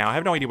spouting now? I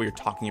have no idea what you're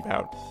talking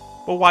about.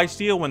 But why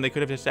steal when they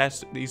could have just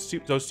asked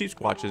those sheep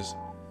squatches?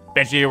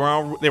 Bet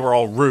you they were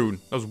all rude.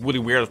 Those woolly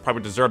weirdos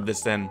probably deserved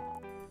this then.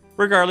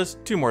 Regardless,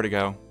 2 more to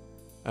go.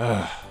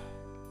 Ugh.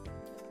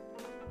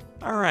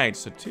 Alright,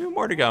 so 2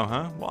 more to go,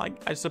 huh? Well,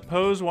 I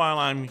suppose while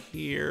I'm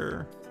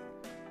here,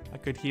 I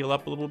could heal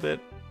up a little bit.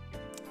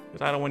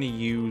 Because I don't want to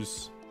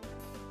use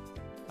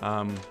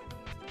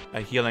a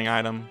healing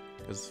item.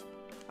 Because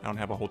I don't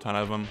have a whole ton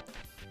of them.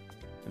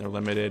 And they're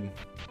limited.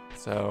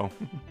 So,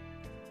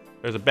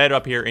 there's a bed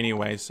up here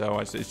anyway. So,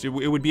 it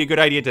would be a good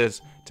idea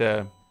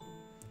to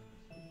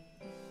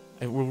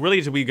it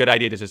really would be a good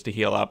idea just to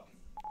heal up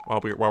while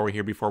we're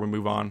here before we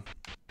move on.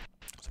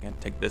 So, I'm going to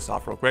take this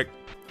off real quick.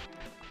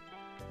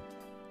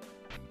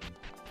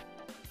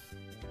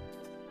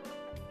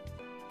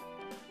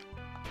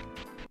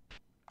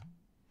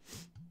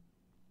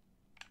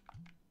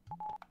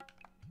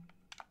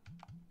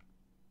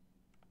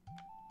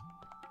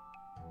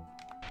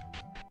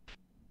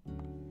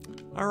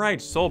 Alright,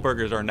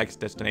 Soulburger is our next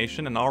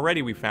destination, and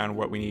already we found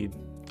what we need.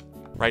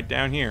 Right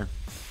down here.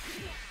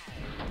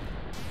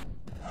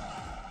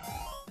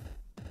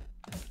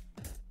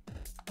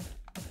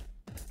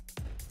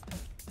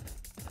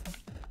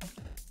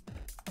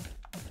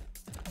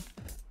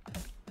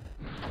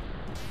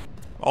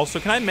 Also,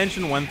 can I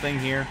mention one thing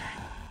here?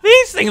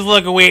 These things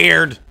look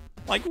weird!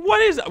 Like,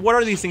 what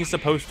are these things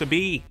supposed to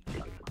be?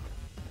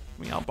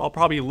 I mean, I'll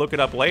probably look it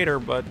up later,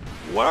 but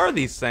what are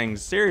these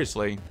things?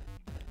 Seriously.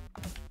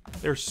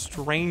 They're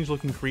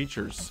strange-looking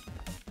creatures.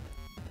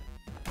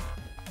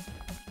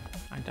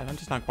 I'm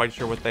just not quite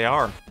sure what they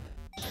are.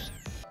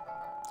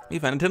 We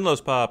found a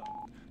Tinlos pup.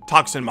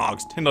 Toxin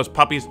mogs, Tinlos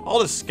puppies, all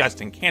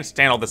disgusting. Can't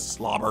stand all this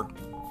slobber.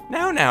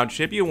 Now,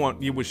 Chip,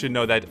 you should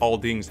know that all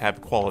things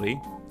have quality.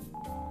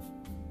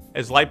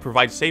 As light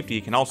provides safety,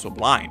 it can also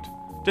blind.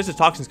 Just as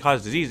toxins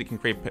cause disease, it can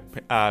create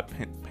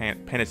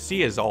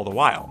panaceas all the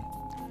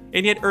while.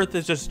 And yet, Earth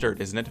is just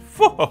dirt, isn't it?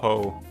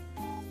 Whoa!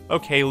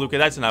 Okay, Luca,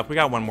 that's enough. We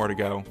got 1 more to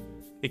go.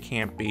 It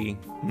can't be.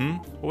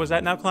 What was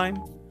that now, Klein?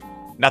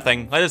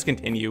 Nothing. Let us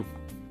continue.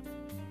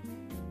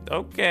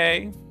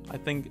 Okay. I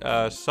think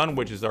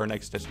Sunwich is our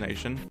next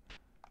destination.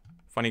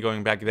 Funny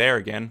going back there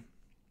again.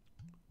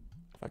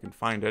 If I can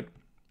find it.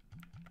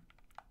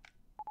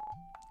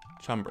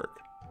 Chumberg.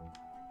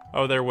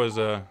 Oh, there was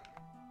one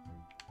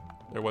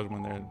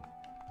there.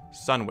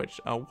 Sunwich.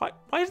 Oh,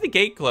 why is the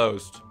gate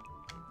closed?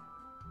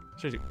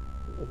 Seriously,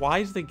 why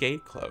is the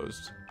gate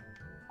closed?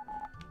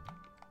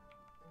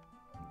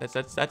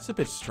 That's a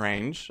bit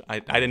strange. I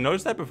didn't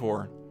notice that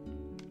before.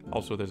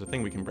 Also, there's a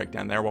thing we can break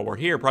down there while we're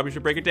here. Probably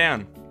should break it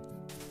down.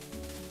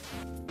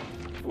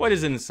 What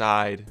is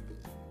inside?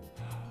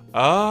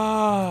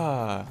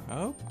 Ah,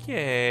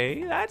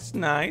 okay, that's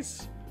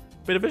nice.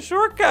 Bit of a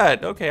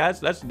shortcut. Okay,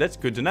 that's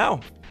good to know.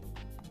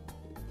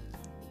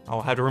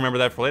 I'll have to remember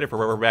that for later for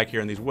where we're back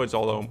here in these woods,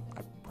 although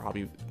I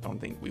probably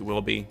don't think we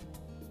will be.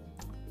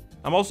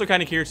 I'm also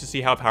kind of curious to see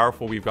how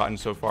powerful we've gotten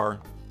so far.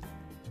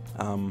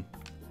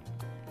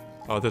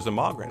 Oh, there's a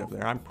Mog right up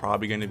there. I'm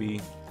probably gonna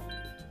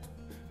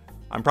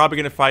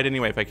fight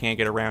anyway if I can't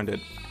get around it.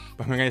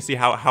 But I'm gonna see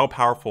how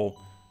powerful.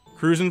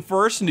 Cruising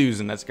for a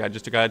snoozing. That's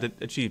just got an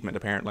achievement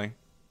apparently.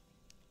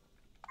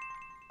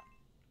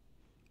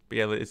 But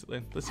yeah,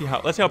 let's see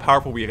how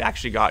powerful we've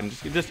actually gotten.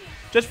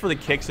 Just for the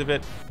kicks of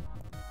it.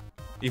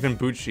 Even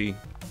Bucci,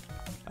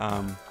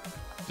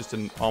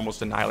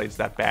 almost annihilates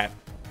that bat.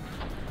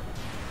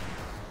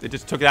 It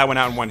just took that one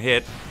out in 1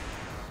 hit.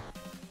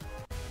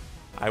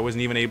 I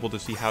wasn't even able to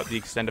see the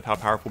extent of how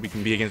powerful we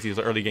can be against these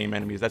early game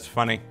enemies. That's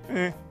funny.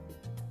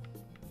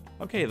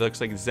 Okay, it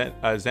looks like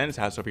Zen's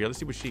house over here. Let's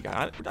see what she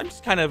got. I'm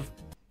just kind of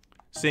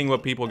seeing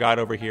what people got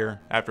over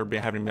here after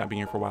having not been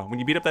here for a while. When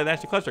you beat up that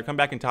nasty cluster, come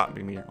back and talk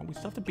to me here. Oh, we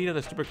still have to beat up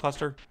that stupid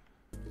cluster?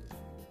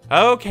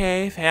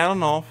 Okay, fair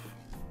enough.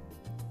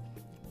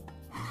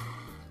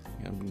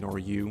 Ignore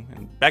you.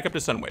 And back up to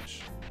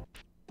Sunwich.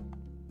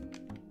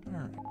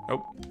 Alright.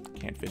 Oh,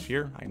 can't fish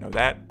here. I know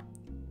that.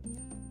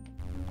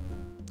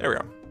 There we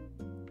go.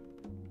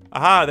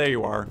 Aha, there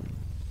you are.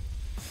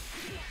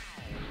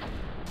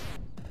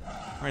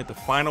 Alright, the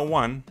final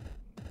one.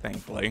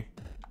 Thankfully.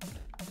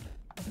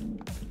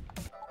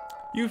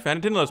 You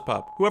found a Tinlos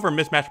pup. Whoever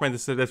mismatched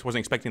this wasn't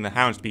expecting the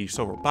hounds to be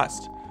so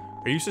robust.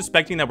 Are you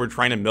suspecting that we're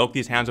trying to milk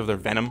these hounds of their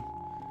venom?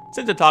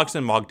 Since the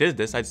Toxin Mog did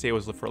this, I'd say it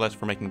was less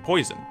for making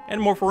poison,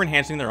 and more for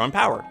enhancing their own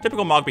power.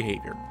 Typical Mog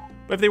behavior.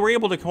 But if they were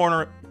able to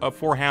corner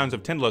 4 hounds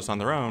of Tinlos on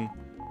their own,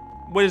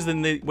 what is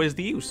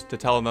the use? To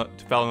fell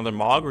another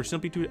Mog, or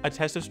simply to a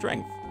test of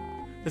strength?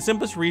 The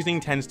simplest reasoning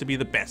tends to be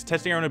the best.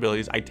 Testing our own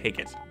abilities, I take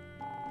it.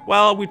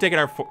 Well, we've taken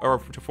our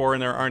to 4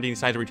 and there aren't any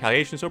signs of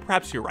retaliation, so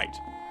perhaps you're right.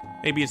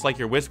 Maybe it's like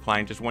your Wisp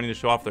client just wanting to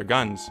show off their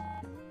guns.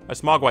 A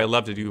Smogwai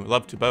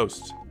love to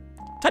boast.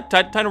 Tut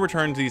tut, time to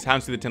return to these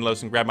hounds to the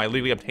Tindalos and grab my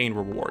legally obtained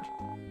reward.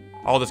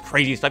 All this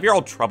crazy stuff, you're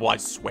all trouble, I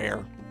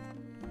swear.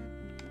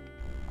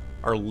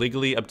 Our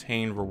legally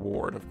obtained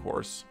reward, of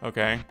course.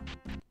 Okay.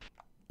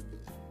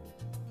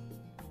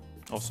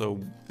 Also,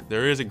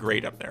 there is a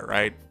grate up there,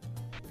 right?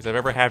 If I've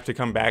ever have to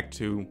come back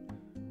to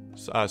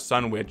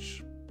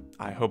Sunwich,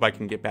 I hope I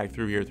can get back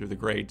through here through the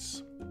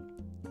grates.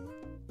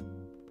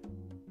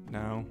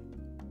 No.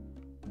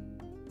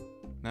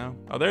 No?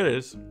 Oh, there it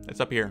is. It's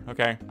up here.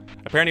 Okay.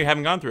 Apparently you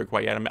haven't gone through it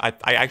quite yet.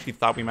 I actually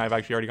thought we might have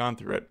actually already gone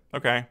through it.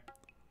 Okay.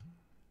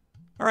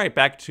 All right,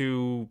 back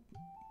to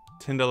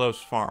Tindalos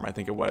Farm, I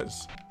think it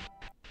was.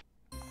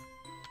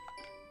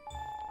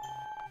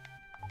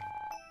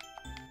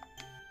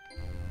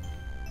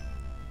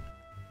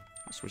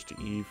 I'll switch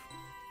to Eve.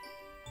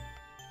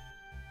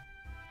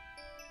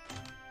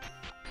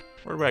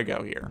 Where do I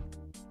go here?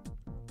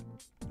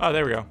 Oh,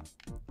 there we go.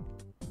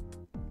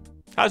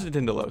 How's it,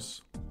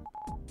 Tindalos?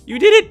 You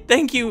did it!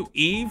 Thank you,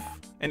 Eve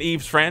and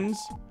Eve's friends.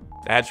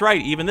 That's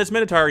right, even this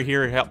Minotaur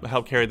here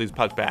helped carry these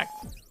pups back.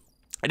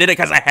 I did it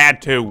because I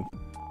had to.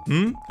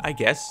 I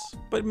guess.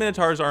 But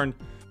Minotaurs aren't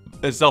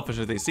as selfish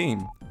as they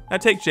seem. Now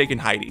take Jake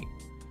and Heidi.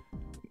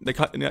 They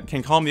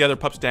can calm the other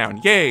pups down.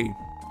 Yay!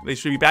 They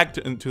should be back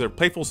to their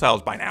playful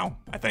selves by now,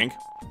 I think.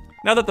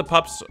 Now that the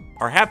pups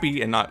are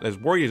happy and not as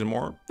worried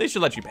anymore, they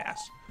should let you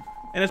pass.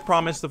 And as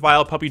promised, the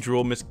vile puppy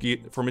drool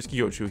for Miss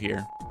Otecho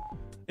here.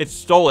 It's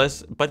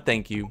stolus, but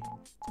thank you.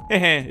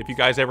 Heh, if you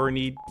guys ever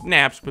need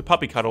naps with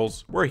puppy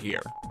cuddles, we're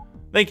here.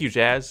 Thank you,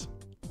 Jazz.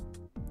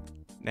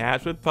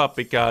 Naps with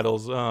puppy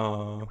cuddles,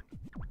 oh.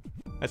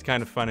 That's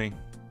kind of funny.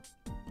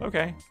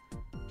 Okay,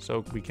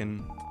 so we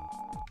can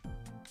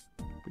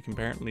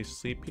apparently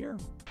sleep here.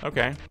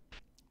 Okay.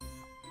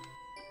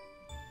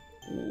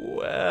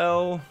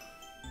 Well,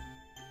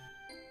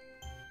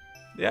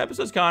 the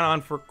episode's gone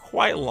on for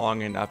quite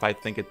long enough, I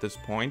think, at this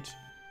point.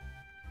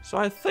 So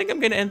I think I'm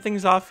gonna end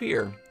things off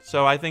here.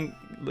 So I think,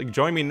 like,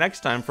 join me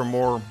next time for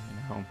more,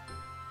 you know,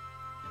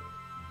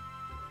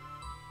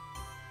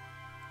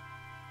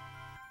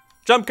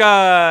 jump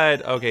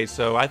cut! Okay,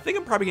 so I think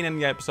I'm probably gonna end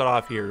the episode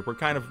off here. We're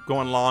kind of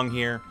going long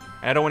here.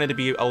 And I don't want it to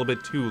be a little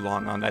bit too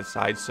long on that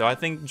side. So I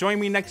think join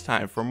me next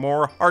time for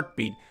more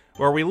Heartbeat,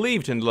 where we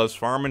leave Tindalos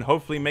Farm and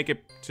hopefully make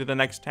it to the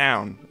next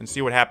town and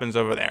see what happens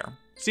over there.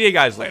 See you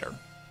guys later.